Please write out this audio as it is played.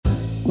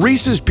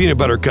Reese's Peanut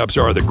Butter Cups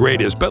are the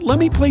greatest, but let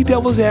me play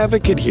devil's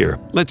advocate here.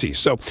 Let's see.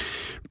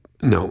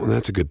 No,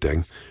 that's a good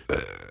thing.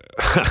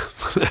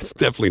 That's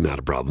definitely not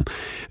a problem.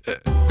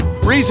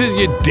 Reese's,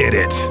 you did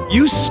it.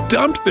 You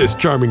stumped this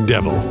charming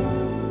devil.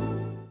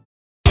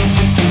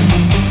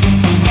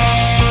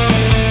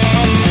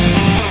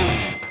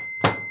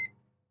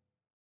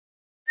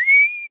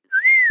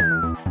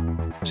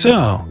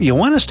 So, you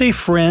want to stay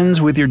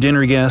friends with your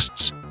dinner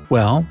guests?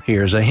 Well,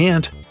 here's a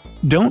hint.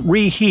 Don't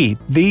reheat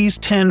these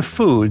 10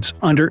 foods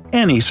under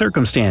any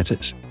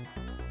circumstances.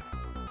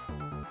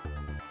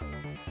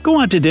 Go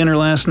out to dinner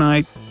last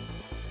night?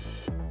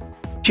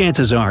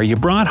 Chances are you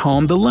brought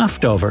home the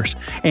leftovers,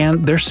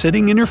 and they're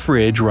sitting in your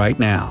fridge right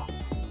now.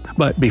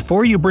 But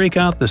before you break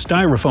out the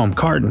styrofoam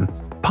carton,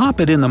 pop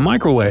it in the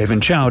microwave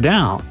and chow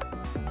down.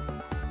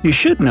 You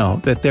should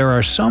know that there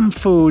are some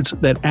foods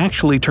that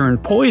actually turn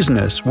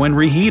poisonous when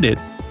reheated.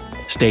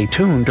 Stay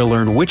tuned to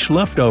learn which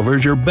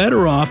leftovers you're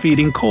better off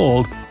eating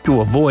cold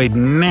to avoid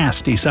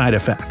nasty side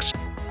effects.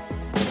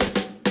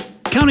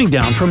 Counting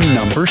down from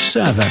number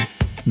 7.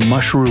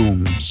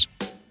 Mushrooms.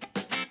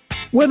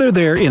 Whether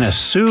they're in a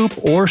soup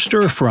or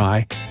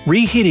stir-fry,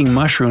 reheating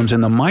mushrooms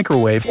in the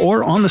microwave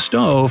or on the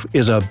stove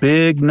is a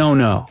big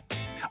no-no.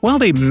 While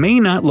they may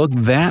not look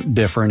that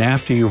different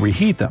after you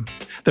reheat them,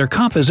 their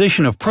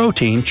composition of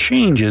protein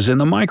changes in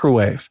the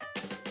microwave.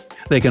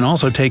 They can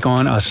also take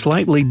on a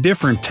slightly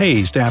different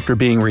taste after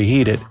being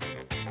reheated.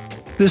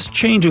 This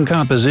change in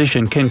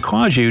composition can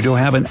cause you to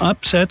have an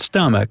upset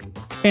stomach,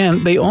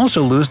 and they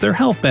also lose their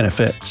health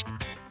benefits.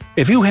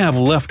 If you have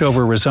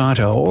leftover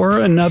risotto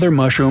or another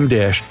mushroom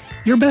dish,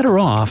 you're better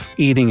off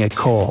eating it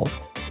cold.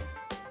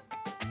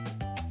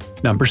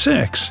 Number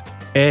 6.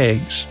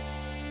 Eggs.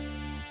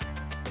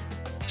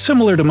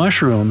 Similar to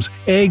mushrooms,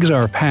 eggs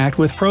are packed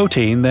with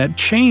protein that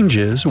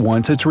changes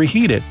once it's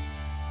reheated.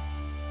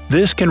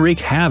 This can wreak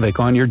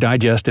havoc on your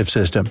digestive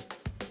system.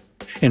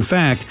 In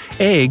fact,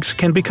 eggs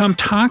can become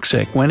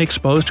toxic when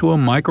exposed to a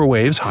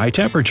microwave's high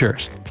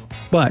temperatures.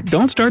 But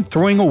don't start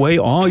throwing away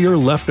all your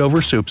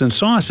leftover soups and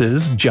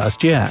sauces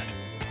just yet.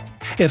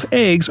 If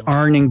eggs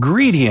are an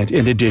ingredient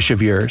in a dish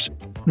of yours,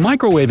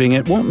 microwaving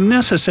it won't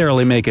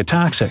necessarily make it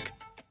toxic.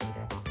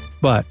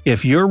 But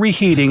if you're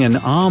reheating an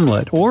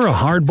omelet or a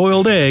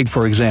hard-boiled egg,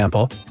 for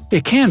example,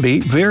 it can be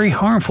very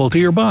harmful to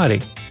your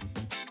body.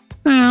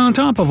 Now, on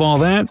top of all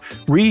that,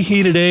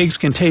 reheated eggs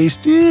can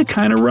taste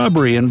kind of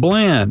rubbery and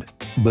bland.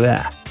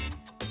 Bleh.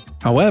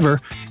 However,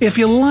 if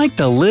you like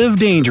to live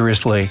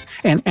dangerously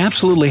and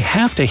absolutely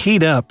have to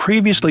heat up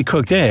previously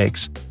cooked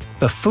eggs,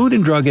 the Food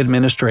and Drug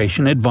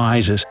Administration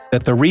advises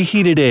that the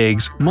reheated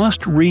eggs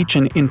must reach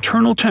an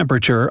internal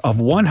temperature of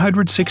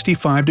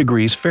 165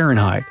 degrees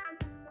Fahrenheit.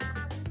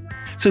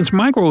 Since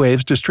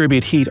microwaves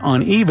distribute heat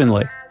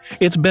unevenly,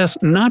 it's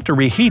best not to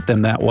reheat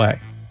them that way.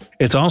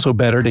 It's also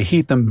better to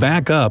heat them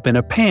back up in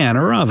a pan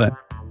or oven.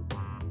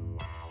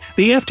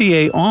 The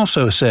FDA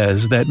also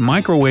says that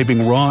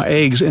microwaving raw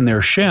eggs in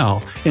their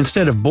shell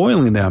instead of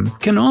boiling them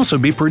can also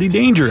be pretty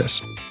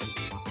dangerous.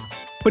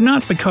 But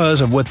not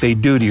because of what they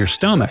do to your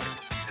stomach.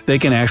 They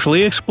can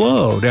actually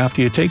explode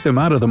after you take them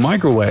out of the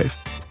microwave,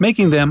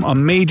 making them a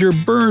major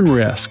burn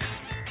risk.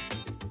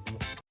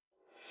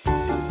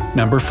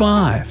 Number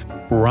 5.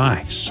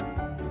 Rice.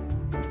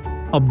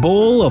 A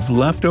bowl of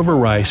leftover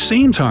rice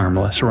seems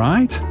harmless,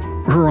 right?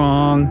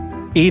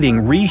 Wrong.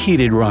 Eating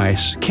reheated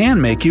rice can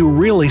make you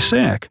really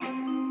sick.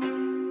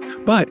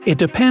 But it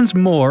depends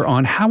more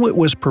on how it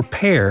was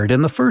prepared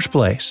in the first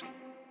place.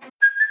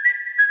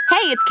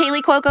 Hey, it's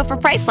Kaylee Cuoco for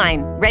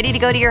Priceline. Ready to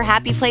go to your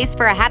happy place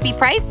for a happy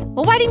price?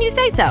 Well, why didn't you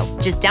say so?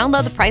 Just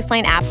download the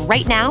Priceline app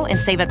right now and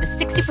save up to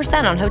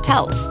 60% on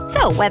hotels.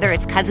 So whether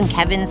it's Cousin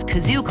Kevin's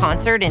Kazoo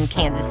Concert in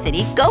Kansas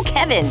City, go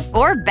Kevin,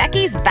 or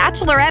Becky's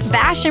Bachelorette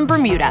Bash in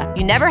Bermuda,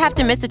 you never have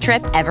to miss a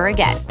trip ever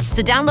again.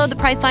 So download the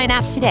Priceline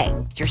app today.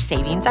 Your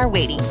savings are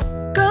waiting.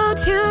 Go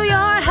to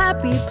your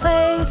happy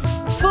place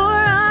for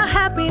a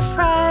happy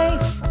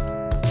price.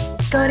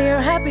 Go to your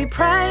happy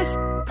price,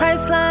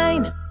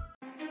 Priceline.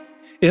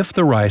 If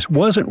the rice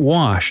wasn't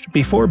washed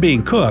before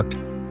being cooked,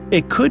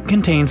 it could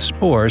contain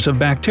spores of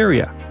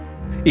bacteria.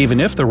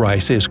 Even if the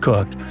rice is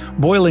cooked,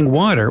 boiling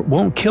water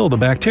won't kill the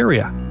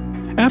bacteria.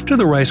 After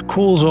the rice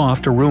cools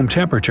off to room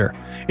temperature,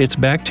 its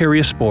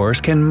bacteria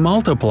spores can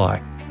multiply,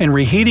 and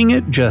reheating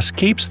it just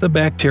keeps the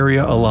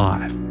bacteria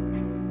alive.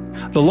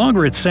 The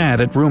longer it's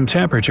sat at room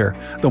temperature,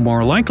 the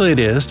more likely it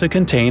is to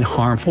contain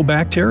harmful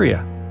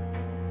bacteria.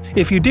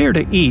 If you dare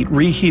to eat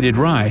reheated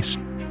rice,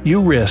 you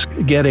risk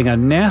getting a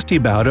nasty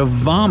bout of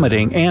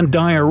vomiting and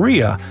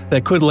diarrhea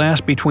that could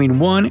last between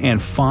 1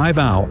 and 5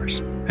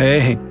 hours.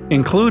 Hey,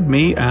 include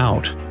me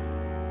out.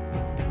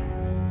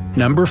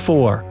 Number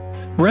 4.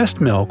 Breast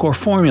milk or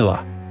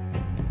formula.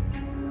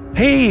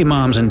 Hey,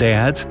 moms and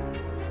dads!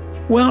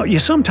 Well, you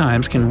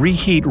sometimes can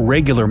reheat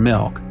regular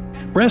milk.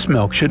 Breast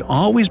milk should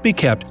always be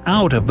kept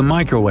out of the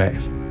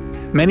microwave.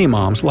 Many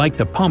moms like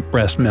to pump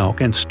breast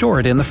milk and store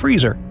it in the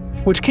freezer,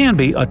 which can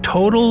be a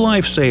total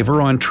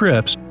lifesaver on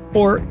trips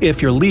or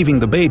if you're leaving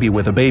the baby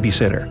with a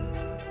babysitter.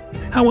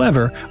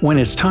 However, when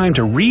it's time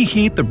to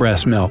reheat the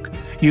breast milk,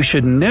 you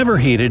should never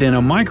heat it in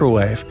a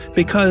microwave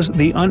because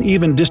the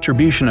uneven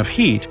distribution of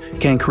heat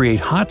can create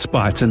hot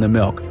spots in the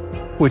milk,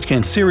 which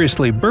can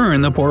seriously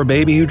burn the poor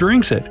baby who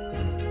drinks it.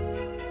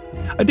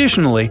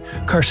 Additionally,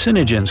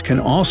 carcinogens can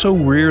also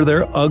rear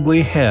their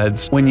ugly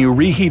heads when you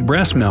reheat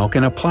breast milk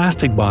in a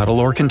plastic bottle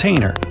or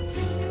container.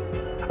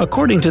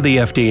 According to the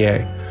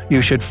FDA,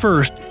 you should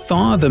first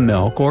thaw the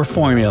milk or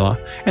formula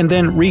and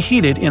then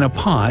reheat it in a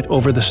pot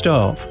over the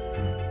stove.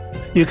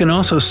 You can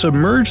also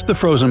submerge the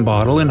frozen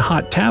bottle in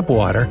hot tap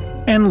water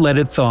and let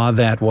it thaw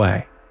that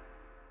way.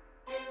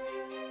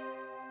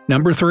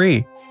 Number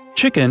 3.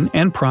 Chicken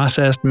and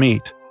processed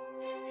meat.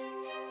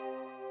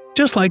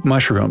 Just like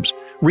mushrooms,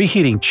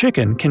 reheating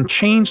chicken can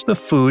change the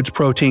food's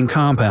protein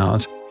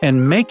compounds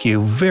and make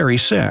you very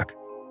sick.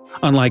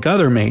 Unlike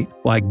other meat,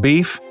 like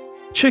beef,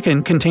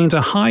 chicken contains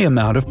a high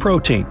amount of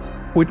protein,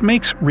 which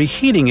makes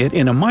reheating it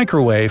in a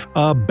microwave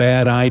a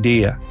bad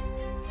idea.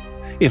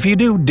 If you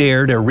do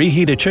dare to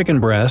reheat a chicken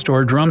breast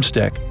or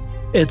drumstick,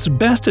 it's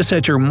best to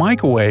set your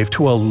microwave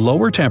to a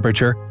lower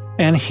temperature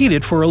and heat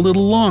it for a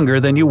little longer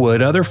than you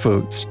would other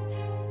foods.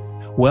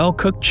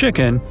 Well-cooked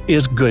chicken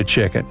is good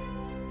chicken.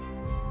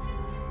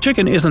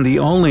 Chicken isn't the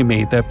only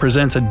meat that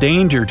presents a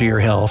danger to your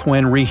health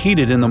when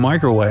reheated in the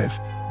microwave.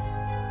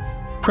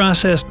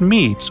 Processed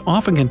meats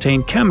often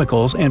contain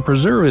chemicals and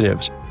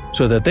preservatives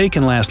so that they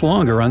can last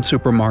longer on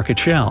supermarket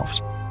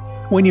shelves.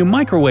 When you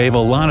microwave a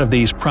lot of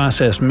these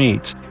processed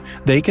meats,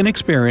 they can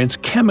experience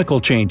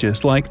chemical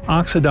changes like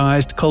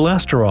oxidized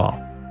cholesterol.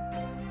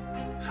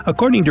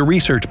 According to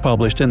research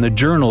published in the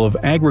Journal of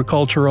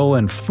Agricultural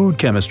and Food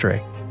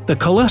Chemistry, the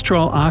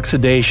cholesterol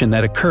oxidation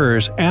that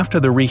occurs after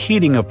the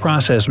reheating of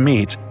processed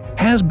meats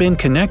has been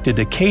connected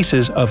to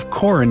cases of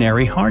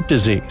coronary heart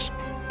disease.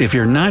 If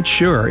you're not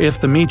sure if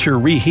the meat you're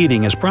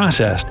reheating is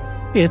processed,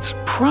 it's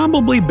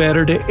probably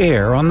better to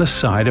err on the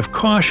side of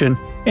caution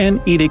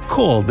and eat it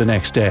cold the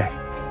next day.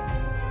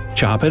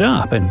 Chop it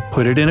up and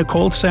put it in a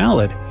cold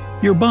salad.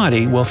 Your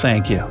body will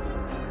thank you.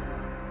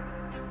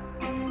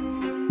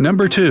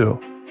 Number 2.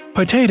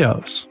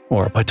 Potatoes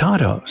or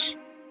potatoes.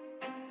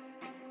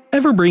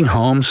 Ever bring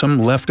home some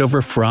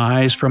leftover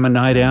fries from a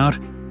night out?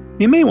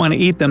 You may want to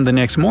eat them the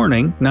next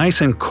morning,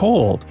 nice and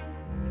cold.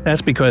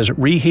 That's because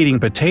reheating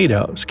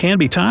potatoes can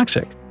be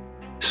toxic.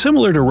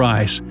 Similar to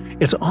rice,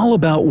 it's all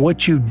about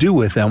what you do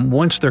with them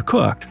once they're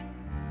cooked.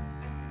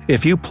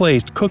 If you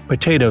placed cooked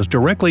potatoes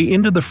directly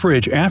into the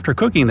fridge after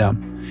cooking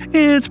them,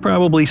 it's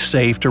probably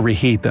safe to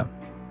reheat them.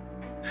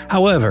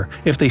 However,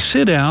 if they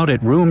sit out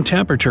at room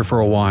temperature for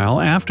a while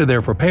after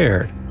they're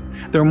prepared,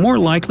 they're more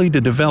likely to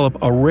develop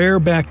a rare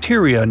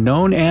bacteria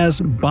known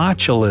as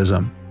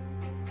botulism.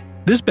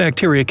 This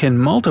bacteria can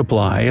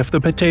multiply if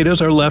the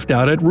potatoes are left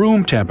out at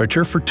room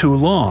temperature for too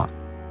long.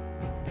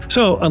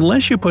 So,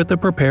 unless you put the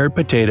prepared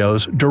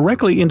potatoes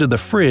directly into the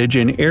fridge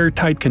in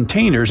airtight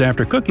containers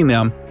after cooking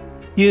them,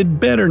 you'd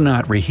better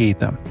not reheat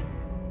them.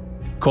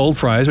 Cold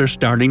fries are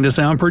starting to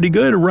sound pretty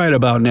good right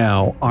about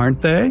now,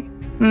 aren't they?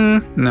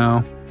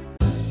 No.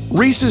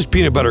 Reese's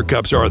Peanut Butter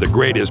Cups are the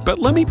greatest, but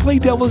let me play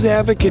devil's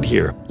advocate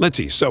here. Let's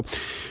see.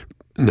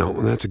 No,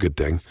 that's a good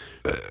thing.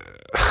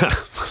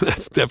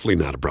 That's definitely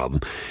not a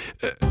problem.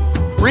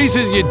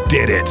 Reese's, you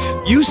did it.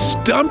 You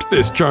stumped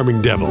this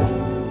charming devil.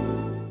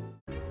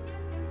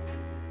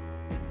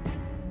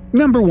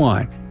 Number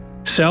 1.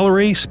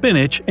 Celery,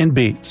 spinach, and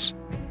beets.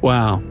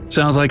 Wow,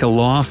 sounds like a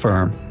law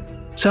firm.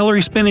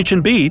 Celery, spinach,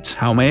 and beets,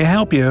 how may I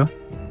help you?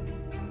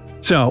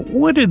 So,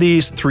 what do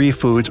these 3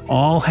 foods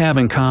all have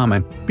in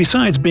common,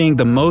 besides being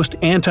the most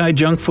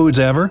anti-junk foods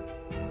ever?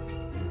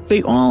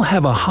 They all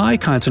have a high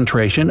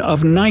concentration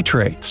of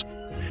nitrates.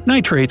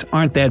 Nitrates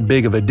aren't that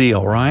big of a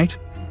deal, right?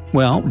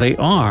 Well, they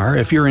are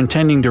if you're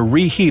intending to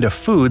reheat a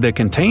food that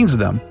contains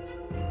them.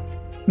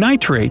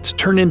 Nitrates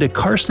turn into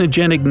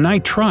carcinogenic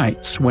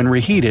nitrites when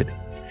reheated.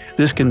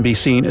 This can be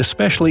seen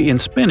especially in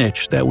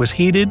spinach that was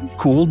heated,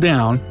 cooled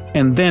down,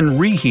 and then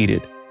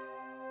reheated.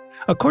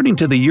 According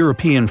to the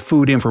European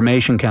Food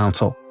Information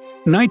Council,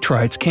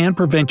 nitrites can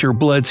prevent your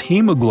blood's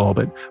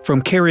hemoglobin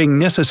from carrying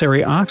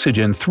necessary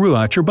oxygen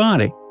throughout your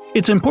body.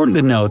 It's important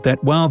to note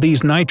that while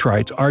these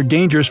nitrites are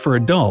dangerous for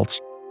adults,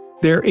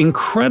 they're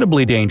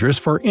incredibly dangerous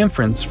for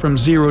infants from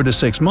 0 to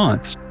 6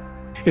 months.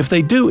 If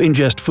they do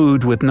ingest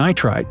foods with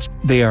nitrites,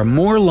 they are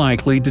more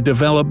likely to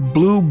develop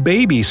blue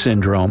baby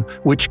syndrome,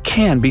 which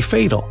can be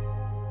fatal.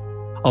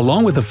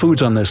 Along with the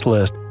foods on this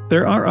list,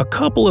 there are a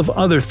couple of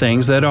other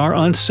things that are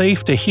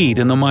unsafe to heat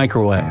in the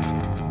microwave.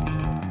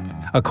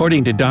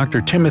 According to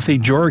Dr. Timothy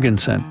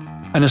Jorgensen,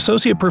 an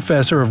associate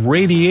professor of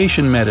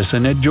radiation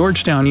medicine at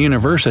Georgetown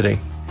University,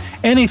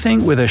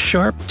 anything with a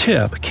sharp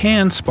tip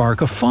can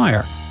spark a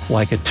fire,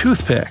 like a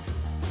toothpick.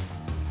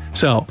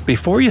 So,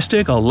 before you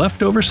stick a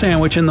leftover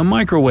sandwich in the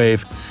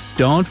microwave,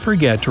 don't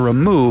forget to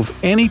remove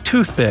any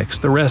toothpicks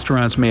the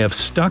restaurants may have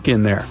stuck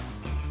in there.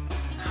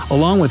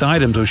 Along with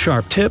items with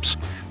sharp tips,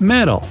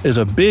 metal is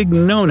a big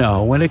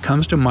no-no when it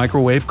comes to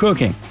microwave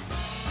cooking.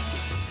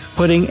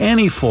 Putting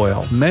any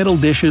foil, metal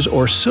dishes,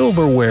 or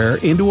silverware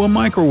into a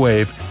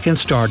microwave can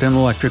start an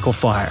electrical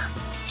fire.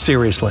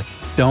 Seriously,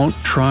 don't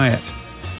try it.